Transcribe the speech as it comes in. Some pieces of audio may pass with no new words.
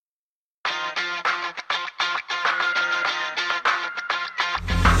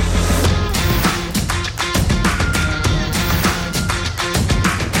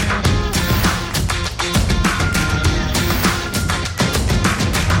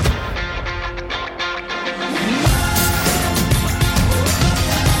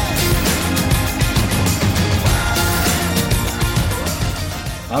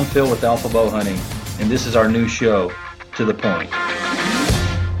I'm Phil with Alpha Bow Hunting, and this is our new show, To The Point.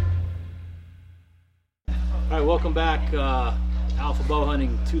 All right, welcome back. Alpha Bow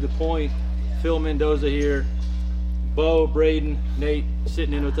Hunting, To The Point. Phil Mendoza here. Bo, Braden, Nate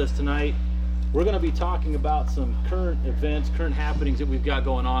sitting in with us tonight. We're going to be talking about some current events, current happenings that we've got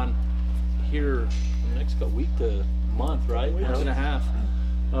going on here in the next week to month, right? Month and a half.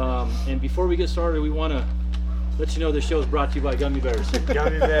 And before we get started, we want to let you know this show is brought to you by Gummy Bears.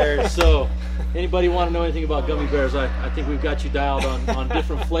 Gummy Bears. So, anybody want to know anything about Gummy Bears? I think we've got you dialed on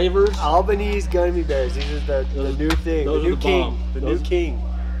different flavors. Albanese Gummy Bears. These are the new thing. Those the new are the king. bomb. New king.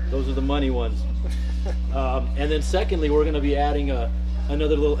 Those are the money ones. And then secondly, we're going to be adding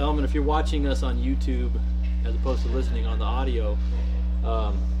another little element. If you're watching us on YouTube as opposed to listening on the audio,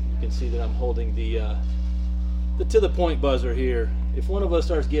 you can see that I'm holding the To The Point buzzer here. If one of us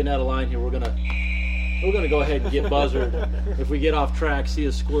starts getting out of line here, we're gonna go ahead and get buzzered. If we get off track, see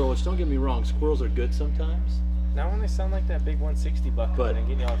a squirrel, which don't get me wrong, squirrels are good sometimes. Not when they sound like that big 160 buck But and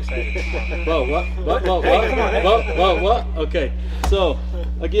getting you all excited. Whoa, what? Okay, so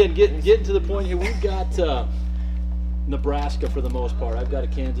again, getting to the point here, we've got Nebraska for the most part. I've got a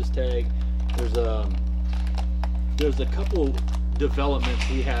Kansas tag. There's a couple developments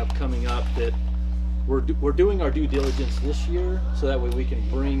we have coming up that we're doing our due diligence this year, so that way we can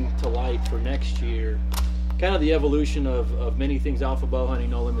bring to light for next year kind of the evolution of many things, Alpha Bow Hunting,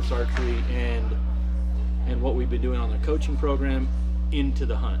 No Limits Archery, and what we've been doing on the coaching program into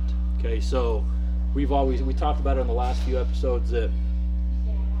the hunt. Okay, so we talked about it in the last few episodes that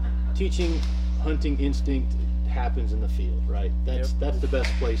teaching hunting instinct happens in the field, right? That's the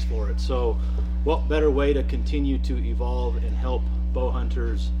best place for it. So what better way to continue to evolve and help bow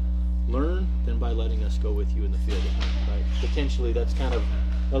hunters learn than by letting us go with you in the field and hunt, right? Potentially that's kind of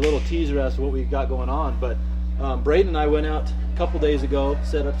a little teaser as to what we've got going on. But Braden and I went out a couple days ago,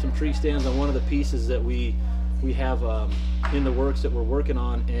 set up some tree stands on one of the pieces that we have in the works that we're working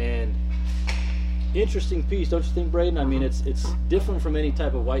on, and interesting piece, don't you think, Braden? I mean, it's different from any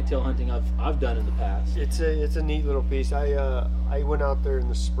type of whitetail hunting I've done in the past. It's a neat little piece. I went out there in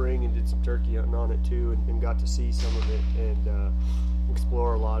the spring and did some turkey hunting on it too, and got to see some of it and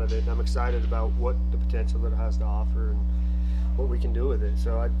explore a lot of it. And I'm excited about what the potential that it has to offer and what we can do with it.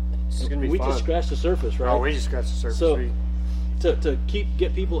 So it's going to be fun. We just scratched the surface, right? Oh, we just scratched the surface. So to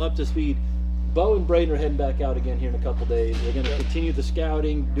get people up to speed, Bo and Braden are heading back out again here in a couple days. They're going to continue the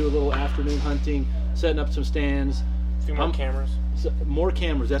scouting, do a little afternoon hunting, setting up some stands. A few more cameras. More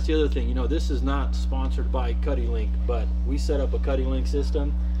cameras. That's the other thing. You know, this is not sponsored by Cutting Link, but we set up a Cutting Link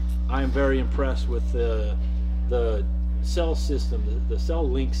system. I am very impressed with the cell system, the cell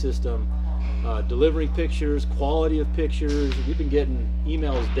link system, delivering pictures, quality of pictures. We've been getting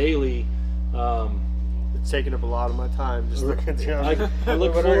emails daily. It's taking up a lot of my time just looking at I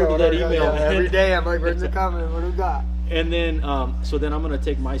look forward to that email. Every day I'm like, when's it coming? What do we got? And then, so then I'm going to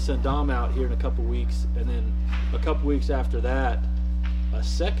take my son Dom out here in a couple weeks, and then a couple weeks after that, a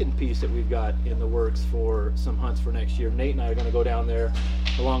second piece that we've got in the works for some hunts for next year. Nate and I are going to go down there,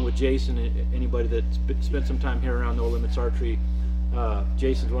 along with Jason. Anybody that's spent some time here around No Limits Archery,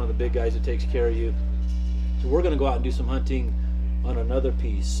 Jason's one of the big guys that takes care of you. So we're going to go out and do some hunting on another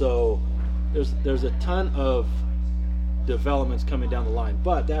piece. So there's a ton of developments coming down the line.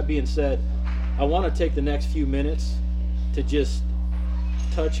 But that being said, I want to take the next few minutes to just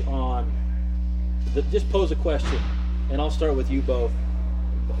touch on, just pose a question, and I'll start with you, Bo.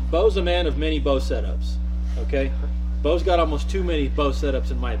 Bo's a man of many bow setups, okay? Bo's got almost too many bow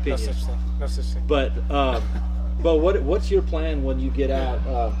setups in my opinion. No such thing. But, Bo, what's your plan when you get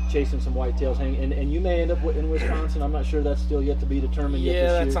out chasing some whitetails? And you may end up in Wisconsin. I'm not sure, that's still yet to be determined yet this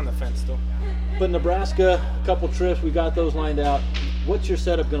year. Yeah, that's on the fence still. But Nebraska, a couple trips, we got those lined out. What's your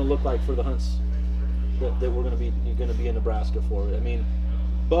setup going to look like for the hunts that we're going to be in Nebraska for? I mean,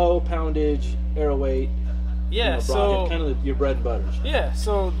 bow, poundage, arrow weight. Yeah, so kind of your bread and butters. Yeah,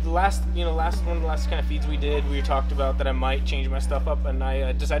 so the last one of the last kind of feeds we did, we talked about that I might change my stuff up, and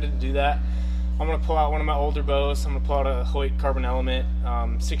I decided to do that. I'm going to pull out one of my older bows. I'm going to pull out a Hoyt Carbon Element,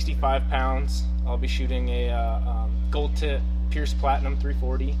 65 pounds. I'll be shooting a gold tip Pierce Platinum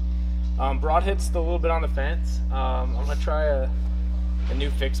 340. Broad hit's still a little bit on the fence. I'm going to try a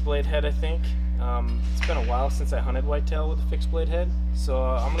new fixed blade head, I think. It's been a while since I hunted whitetail with a fixed blade head, so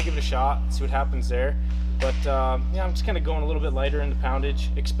I'm going to give it a shot, see what happens there. But yeah, I'm just kind of going a little bit lighter into poundage,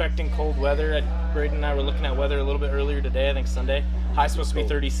 expecting cold weather. Braden and I were looking at weather a little bit earlier today, I think Sunday. High's supposed to be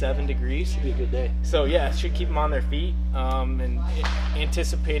 37 degrees. Should be a good day. So yeah, it should keep them on their feet. And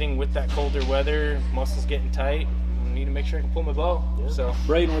anticipating with that colder weather, muscles getting tight, need to make sure I can pull my bow. Yeah. So,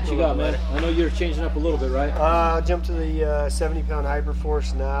 Braden, what you got, man? I know you're changing up a little bit, right? I jumped to the 70-pound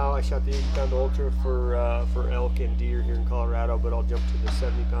Hyperforce now. I shot the 80-pound Ultra for elk and deer here in Colorado, but I'll jump to the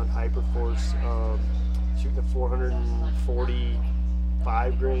 70-pound Hyperforce, shooting a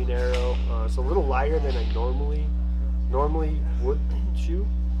 445 grain arrow. It's a little lighter than I normally would shoot,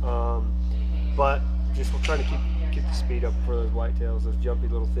 but just we're trying to keep the speed up for those whitetails, those jumpy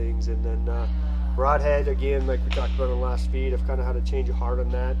little things, and then broadhead again, like we talked about on the last feed. I've kind of had to change a heart on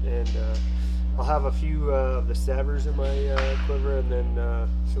that, and I'll have a few of the Severs in my quiver, and then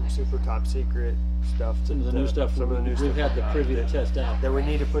some super top secret stuff. Some of the new stuff we've had the privy to test out. That we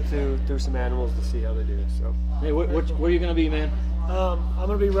need to put through some animals to see how they do. So, hey, where are you going to be, man? I'm going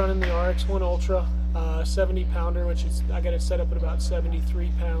to be running the RX-1 Ultra, 70-pounder, which is I got it set up at about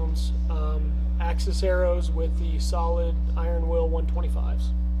 73 pounds. Axis arrows with the solid iron will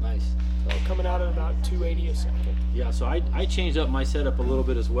 125s. Nice. So coming out at about 280 a second. Yeah, so I changed up my setup a little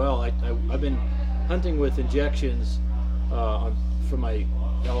bit as well. I've been hunting with injections for my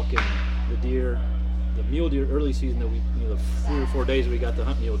elk and the deer, the mule deer early season that we, the 3 or 4 days we got to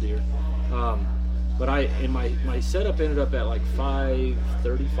hunt mule deer. But my setup ended up at like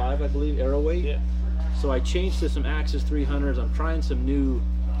 535, I believe, arrow weight. Yeah. So I changed to some Axis 300s. I'm trying some new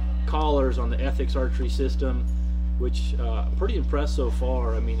collars on the Ethics archery system, which I'm pretty impressed so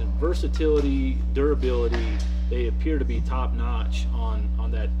far. I mean, versatility, durability, they appear to be top notch on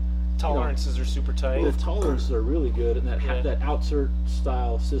that. tolerances are super tight. The tolerances are really good, and that outsert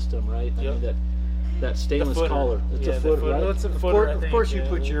style system, right? I mean that stainless collar. It's a foot, right? It's a footer, of course, you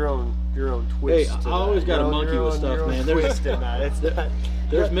put your own twist. Hey, I always got a monkey with stuff, man.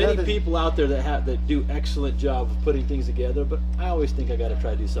 There's many people out there that do excellent job of putting things together, but I always think I got to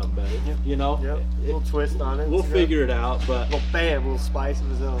try to do something better. Yep. You know, Yep. A little twist on it. We'll figure it out, but Well, bam, a little spice of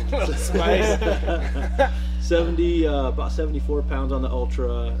his own. Spice. 70, about 74 pounds on the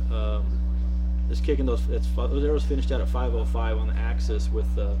Ultra. Just kicking those arrows finished out at 505 on the Axis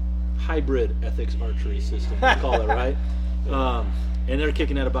with the hybrid Ethics archery system, we call it, right? And they're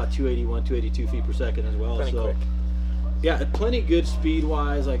kicking at about 281, 282 feet per second as well. Plenty quick. Yeah, plenty good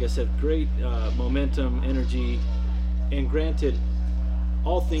speed-wise. Like I said, great momentum, energy, and granted,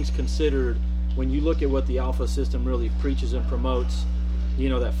 all things considered, when you look at what the Alpha system really preaches and promotes,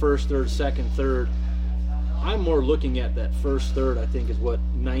 that first third, second third, I'm more looking at that first third. I think is what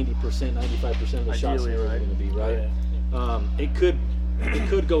 90%, 95% of the shots are going to be, right? Yeah. It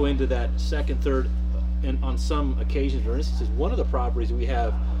could go into that second, third, and on some occasions or instances, one of the properties we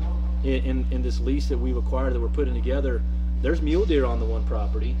have in this lease that we've acquired that we're putting together, there's mule deer on the one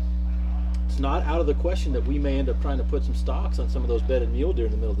property. It's not out of the question that we may end up trying to put some stocks on some of those bedded mule deer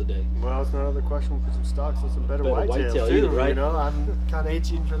in the middle of the day. Well, it's not another question. We'll put some stocks on some better whitetails too. Either, right? I'm kind of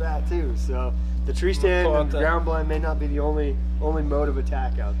itching for that too. So the tree stand and ground blind may not be the only mode of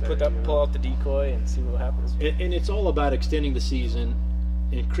attack out there. Pull out the decoy and see what happens. And it's all about extending the season,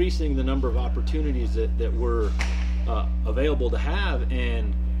 increasing the number of opportunities that we're available to have,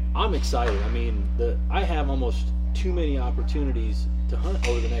 and I'm excited. I mean, I have almost too many opportunities to hunt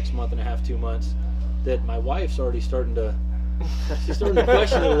over the next month and a half, 2 months, that my wife's already starting to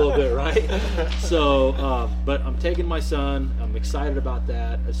question it a little bit, right? So, but I'm taking my son. I'm excited about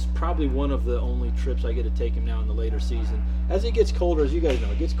that. It's probably one of the only trips I get to take him now in the later season. As it gets colder, as you guys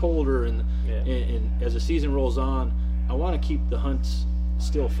know, it gets colder, and as the season rolls on, I want to keep the hunts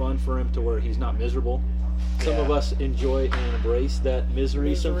still fun for him to where he's not miserable. Some of us enjoy and embrace that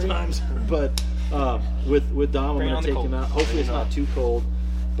misery. Sometimes, but with Dom, I'm going to take him out. Hopefully it's not too cold,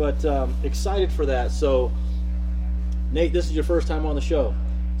 but excited for that. So Nate, this is your first time on the show,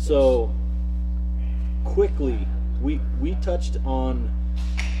 so quickly we touched on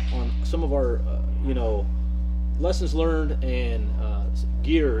some of our lessons learned and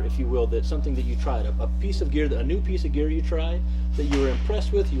gear, if you will, that's something that you tried, a piece of gear, a new piece of gear you tried that you were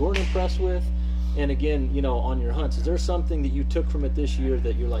impressed with, you weren't impressed with. And again, on your hunts, is there something that you took from it this year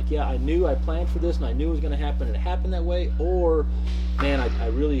that you're like, yeah, I knew I planned for this and I knew it was going to happen and it happened that way, or man, I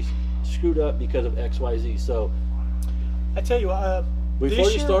really screwed up because of XYZ? So I tell you, before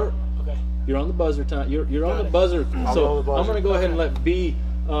you start, okay, you're on the buzzer time. You're on the buzzer. So I'm going to go ahead and let B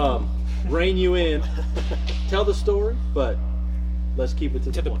rein you in. Tell the story, but let's keep it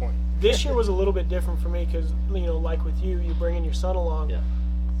to the point. This year was a little bit different for me because, like with you bringing your son along. Yeah.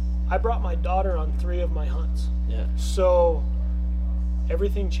 I brought my daughter on 3 of my hunts. Yeah. So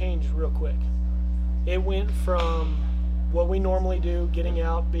everything changed real quick. It went from what we normally do, getting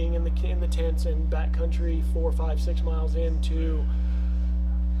out, being in the tents and backcountry 4, 5, 6 miles into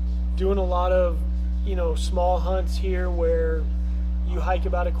doing a lot of small hunts here where you hike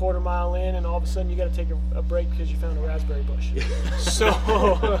about a quarter mile in, and all of a sudden you got to take a break because you found a raspberry bush. So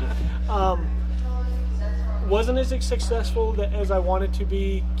wasn't as successful as I wanted to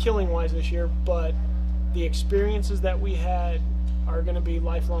be killing-wise this year, but the experiences that we had are going to be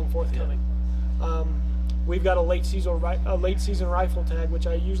lifelong forthcoming. We've got a late season rifle tag, which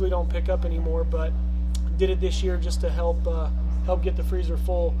I usually don't pick up anymore, but did it this year just to help get the freezer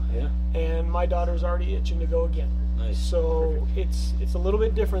full. Yeah. And my daughter's already itching to go again. Nice. So it's a little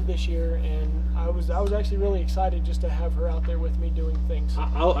bit different this year, and I was actually really excited just to have her out there with me doing things.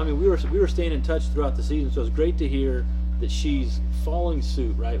 I mean, we were staying in touch throughout the season, so it's great to hear that she's following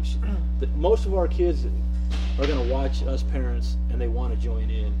suit, right? That most of our kids are going to watch us parents, and they want to join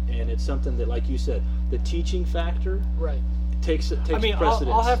in, and it's something that, like you said, the teaching factor Right. takes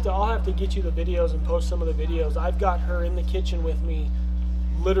precedence. I'll have to get you the videos and post some of the videos. I've got her in the kitchen with me,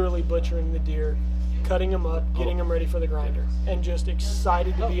 literally butchering the deer, cutting them up, getting them ready for the grinder, and just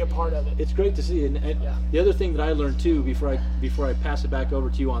excited to be a part of it. It's great to see. And Yeah. the other thing that I learned too, before I pass it back over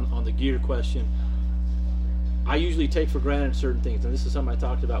to you on the gear question, I usually take for granted certain things, and this is something I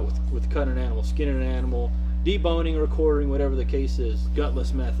talked about with cutting an animal, skinning an animal, deboning or quartering, whatever the case is,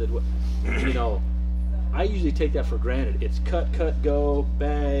 gutless method. I usually take that for granted. It's cut, go,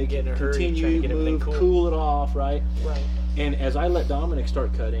 bag, Get in a hurry, continue, trying to get everything move, cool. cool it off, right? Right. And as I let Dominic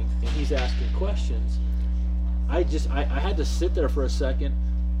start cutting, and he's asking questions, I had to sit there for a second,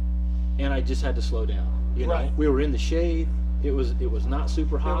 and I just had to slow down. Right. We were in the shade. It was not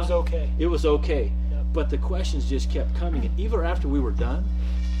super hot. It was okay. It was okay. Yep. But the questions just kept coming, and even after we were done,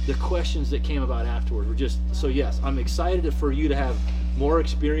 the questions that came about afterward were just so. Yes, I'm excited for you to have more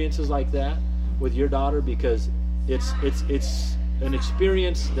experiences like that with your daughter, because it's an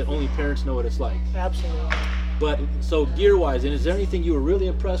experience that only parents know what it's like. Absolutely. But so gear wise, and is there anything you were really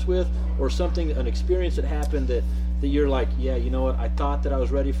impressed with, or something, an experience that happened that you're like, yeah, you know what, I thought that I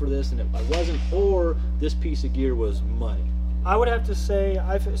was ready for this and I wasn't, or this piece of gear was money? I would have to say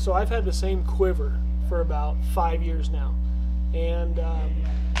I've had the same quiver for about 5 years now, and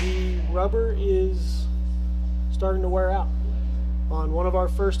the rubber is starting to wear out. On one of our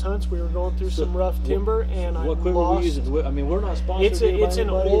first hunts, we were going through some rough timber, and I What quiver were you using? I mean, we're not sponsored. It's an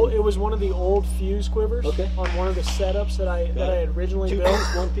old. It was one of the old Fuse quivers. Okay. On one of the setups that I had originally 2 built.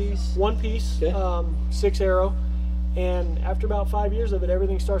 piece, 1 piece. 1 piece, Okay. 6 arrow, and after about 5 years of it,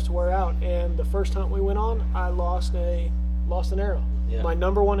 everything starts to wear out. And the first hunt we went on, I lost an arrow. Yeah. My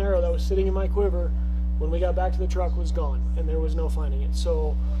number 1 arrow that was sitting in my quiver, when we got back to the truck, was gone, and there was no finding it.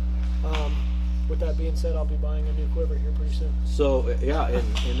 So, with that being said, I'll be buying a new quiver here pretty soon. So yeah,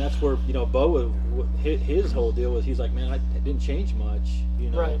 and that's where Bo, his whole deal was, he's like, man, it didn't change much,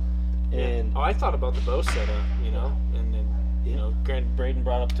 Right. And I thought about the bow setup, and then Grant Braden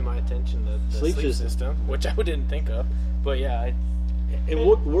brought up to my attention the Sleep sleep system, which I didn't think of. But yeah,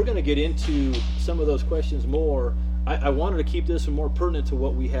 we're going to get into some of those questions more. I wanted to keep this more pertinent to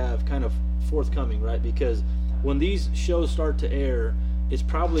what we have kind of forthcoming, right? Because when these shows start to air, it's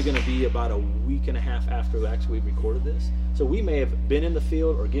probably going to be about a week and a half after actually we recorded this. So we may have been in the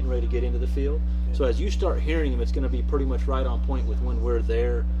field or getting ready to get into the field. Yeah. So as you start hearing them, it's going to be pretty much right on point with when we're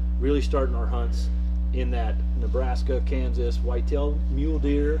there, really starting our hunts in that Nebraska, Kansas, whitetail mule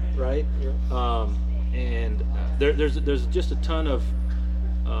deer, right? Yeah. And there's just a ton of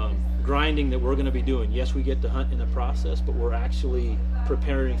grinding that we're going to be doing. Yes, we get to hunt in the process, but we're actually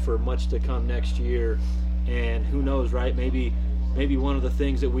preparing for much to come next year. And who knows, right? Maybe one of the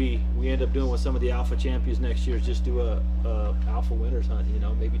things that we end up doing with some of the alpha champions next year is just do a alpha winners hunt.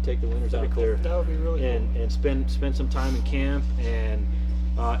 Maybe take the winners out there. That would be really cool. And spend some time in camp and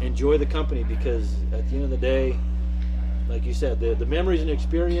enjoy the company, because at the end of the day, like you said, the memories and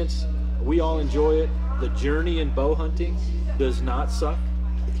experience, we all enjoy it. The journey in bow hunting does not suck.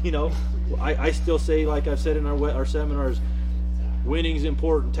 I still say, like I've said in our seminars, winning is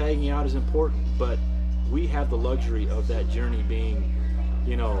important, tagging out is important, but we have the luxury of that journey being,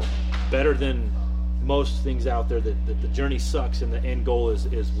 better than most things out there. That the journey sucks and the end goal is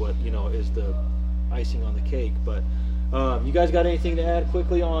what is the icing on the cake. But you guys got anything to add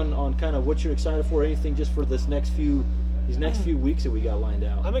quickly on kind of what you're excited for? Anything just for these next few weeks that we got lined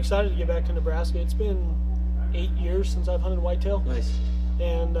out? I'm excited to get back to Nebraska. It's been 8 years since I've hunted whitetail. Nice.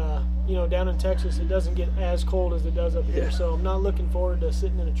 And down in Texas, it doesn't get as cold as it does up here. Yeah. So I'm not looking forward to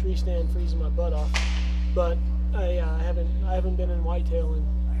sitting in a tree stand freezing my butt off. But I haven't been in whitetail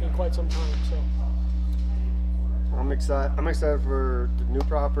in quite some time. So I'm excited for the new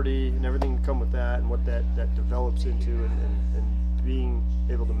property and everything to come with that, and what that develops into, and being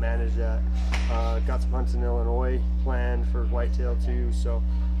able to manage that. Got some hunts in Illinois planned for whitetail too. So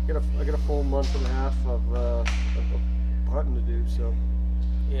I got a full month and a half of hunting to do. So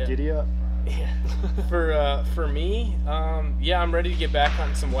Yeah. giddy up. Yeah. For me, I'm ready to get back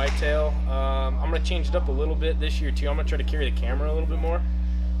hunting some whitetail. I'm gonna change it up a little bit this year too. I'm gonna try to carry the camera a little bit more.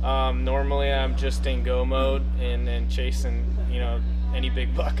 Normally I'm just in go mode and chasing, any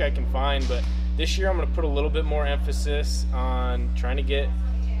big buck I can find. But this year I'm gonna put a little bit more emphasis on trying to get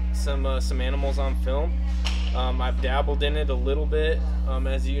some animals on film. I've dabbled in it a little bit.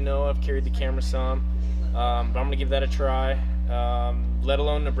 As you know, I've carried the camera some, but I'm gonna give that a try. Let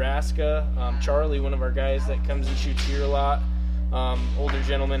alone Nebraska. Charlie, one of our guys that comes and shoots deer a lot, older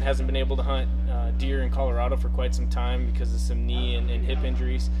gentleman, hasn't been able to hunt deer in Colorado for quite some time because of some knee and hip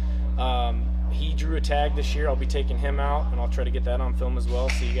injuries. He drew a tag this year. I'll be taking him out, and I'll try to get that on film as well,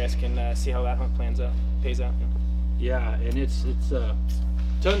 so you guys can see how that hunt pays out. Yeah, and it's a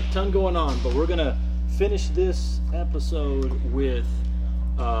ton going on, but we're gonna finish this episode with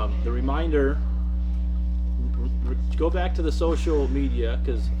the reminder. Go back to the social media,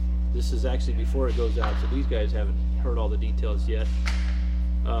 because this is actually before it goes out, so these guys haven't heard all the details yet.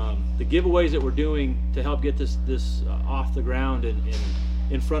 The giveaways that we're doing to help get this off the ground and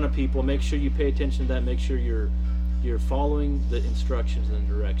in front of people, make sure you pay attention to that. Make sure you're following the instructions and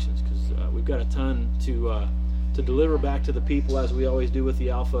the directions, because we've got a ton to deliver back to the people, as we always do with the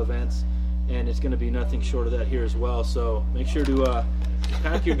Alpha events, and it's going to be nothing short of that here as well. So make sure to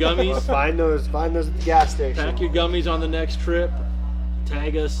pack your gummies. Find those at the gas station. Pack your gummies on the next trip.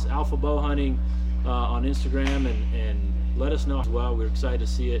 Tag us, Alpha Bow Hunting, on Instagram, and let us know as well. We're excited to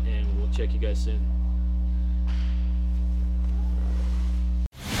see it, and we'll check you guys soon.